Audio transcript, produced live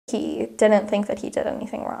He didn't think that he did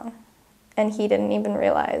anything wrong, and he didn't even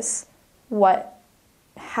realize what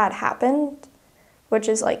had happened, which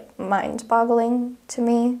is like mind-boggling to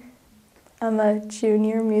me. I'm a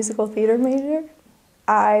junior musical theater major.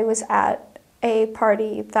 I was at a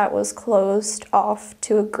party that was closed off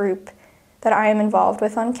to a group that I am involved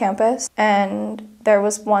with on campus, and there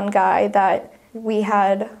was one guy that we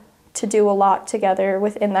had to do a lot together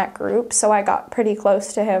within that group, so I got pretty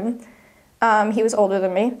close to him. He was older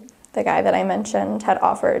than me. The guy that I mentioned had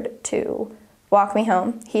offered to walk me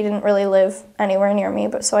home. He didn't really live anywhere near me,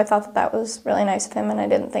 but so I thought that that was really nice of him, and I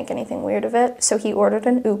didn't think anything weird of it. So he ordered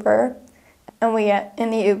an Uber, and we get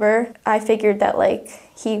in the Uber. I figured that like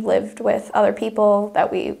he lived with other people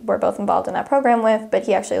that we were both involved in that program with, but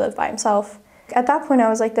he actually lived by himself. At that point I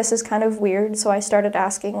was like, this is kind of weird, so I started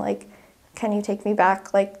asking like, can you take me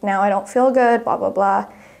back? Like, now I don't feel good, blah, blah, blah.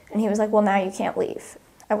 And he was like, well, now you can't leave.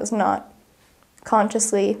 I was not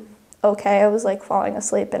consciously okay. I was like falling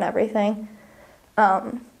asleep and everything.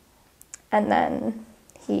 And then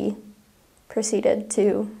he proceeded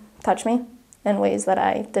to touch me in ways that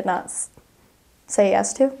I did not say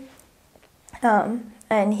yes to.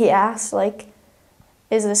 And he asked, like,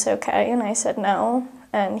 is this okay? And I said no.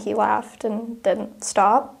 And he laughed and didn't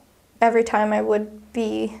stop. Every time I would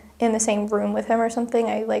be in the same room with him or something,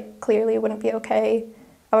 I like clearly wouldn't be okay.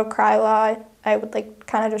 I would cry a lot. I would like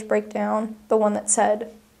kind of just break down. The one that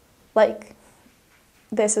said, like,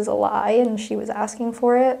 this is a lie and she was asking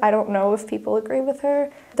for it. I don't know if people agree with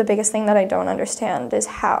her. The biggest thing that I don't understand is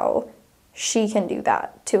how she can do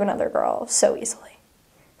that to another girl so easily.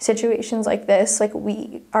 Situations like this, like,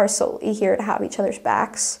 we are solely here to have each other's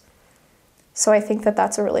backs. So I think that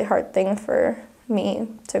that's a really hard thing for me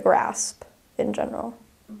to grasp in general.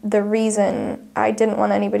 The reason I didn't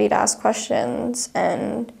want anybody to ask questions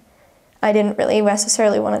and I didn't really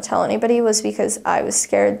necessarily want to tell anybody was because I was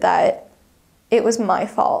scared that it was my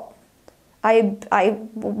fault. I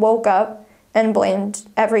woke up and blamed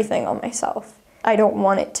everything on myself. I don't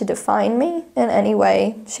want it to define me in any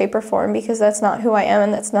way, shape, or form, because that's not who I am,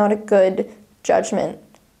 and that's not a good judgment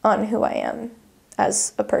on who I am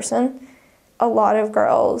as a person. A lot of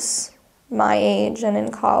girls my age and in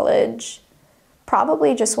college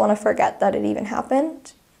probably just want to forget that it even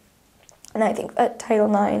happened. And I think that Title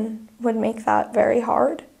IX would make that very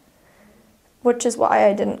hard, which is why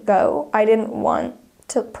I didn't go. I didn't want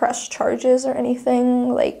to press charges or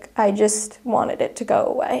anything. Like, I just wanted it to go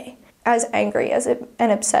away. As angry as it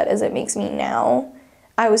and upset as it makes me now,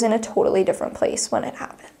 I was in a totally different place when it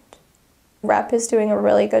happened. Rep is doing a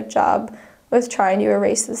really good job with trying to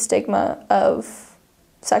erase the stigma of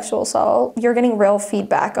sexual assault. You're getting real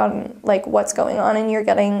feedback on like what's going on, and you're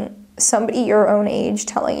getting somebody your own age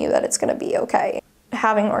telling you that it's going to be okay.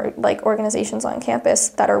 Having organizations on campus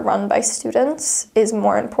that are run by students is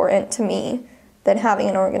more important to me than having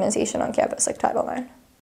an organization on campus like Title IX.